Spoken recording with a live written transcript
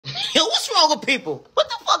Yo, what's wrong with people? What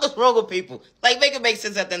the fuck is wrong with people? Like, make it make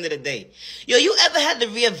sense at the end of the day. Yo, you ever had to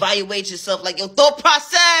reevaluate yourself? Like, your thought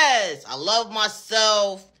process. I love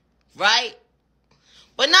myself, right?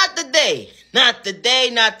 But not today. Not today,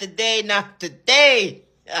 not today, not today.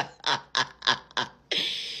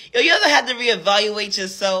 Yo, you ever had to reevaluate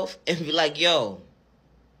yourself and be like, yo,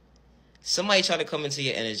 somebody try to come into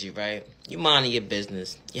your energy, right? You minding your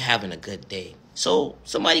business. You're having a good day. So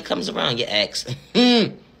somebody comes around, your ex.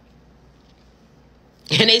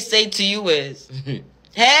 And they say to you is,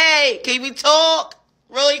 hey, can we talk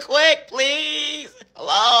really quick, please?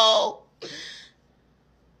 Hello?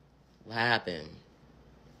 What happened?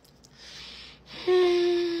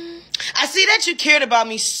 I see that you cared about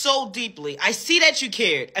me so deeply. I see that you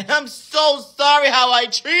cared. And I'm so sorry how I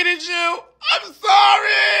treated you. I'm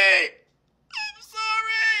sorry.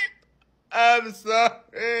 I'm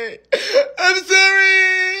sorry. I'm sorry.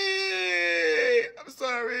 I'm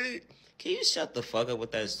sorry. Can you shut the fuck up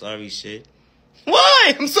with that sorry shit?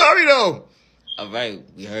 Why? I'm sorry, though. All right,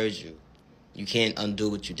 we heard you. You can't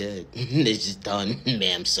undo what you did. It's just done,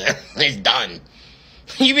 ma'am, sir. It's done.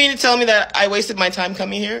 You mean to tell me that I wasted my time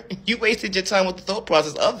coming here? You wasted your time with the thought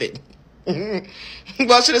process of it. Well,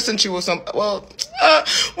 I should have sent you with some... Well,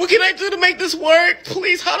 what can I do to make this work?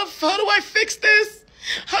 Please, how do I fix this?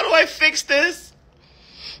 How do I fix this?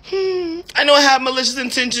 I know I have malicious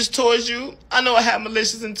intentions towards you. I know I have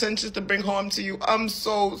malicious intentions to bring harm to you. I'm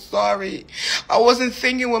so sorry. I wasn't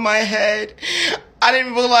thinking with my head. I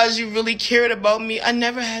didn't realize you really cared about me. I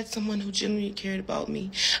never had someone who genuinely cared about me.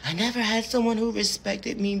 I never had someone who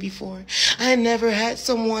respected me before. I never had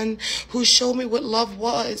someone who showed me what love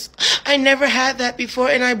was. I never had that before,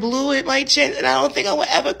 and I blew it my chance, and I don't think I will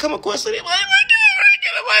ever come across anybody like you.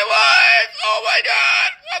 My wife. Oh my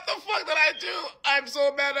God. What the fuck did I do? I'm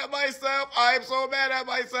so mad at myself. I'm so mad at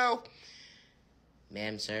myself.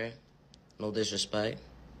 Ma'am, sir, no disrespect.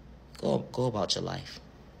 Go about your life.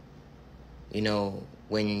 You know,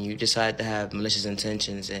 when you decide to have malicious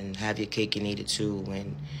intentions and have your cake and eat it too,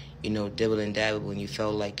 when, you know, dibble and dabble when you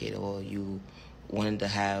felt like it, or you wanted to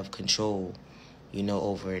have control, you know,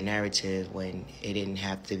 over a narrative when it didn't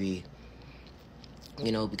have to be.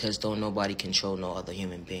 You know, because don't nobody control no other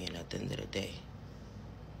human being at the end of the day.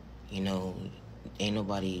 You know, ain't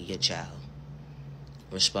nobody your child.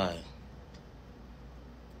 Respect.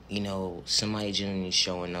 You know, somebody genuinely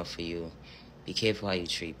showing up for you. Be careful how you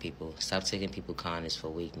treat people. Stop taking people kindness for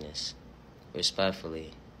weakness.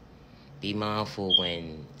 Respectfully. Be mindful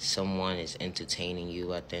when someone is entertaining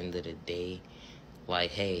you at the end of the day.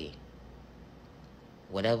 Like, hey,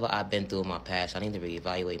 whatever I've been through in my past, I need to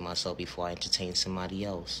reevaluate myself before I entertain somebody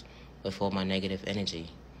else with all my negative energy.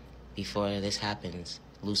 Before this happens,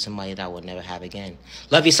 lose somebody that I will never have again.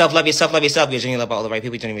 Love yourself, love yourself, love yourself. You're genuinely love all the right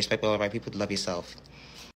people. You're genuinely respect all the right people. Love yourself.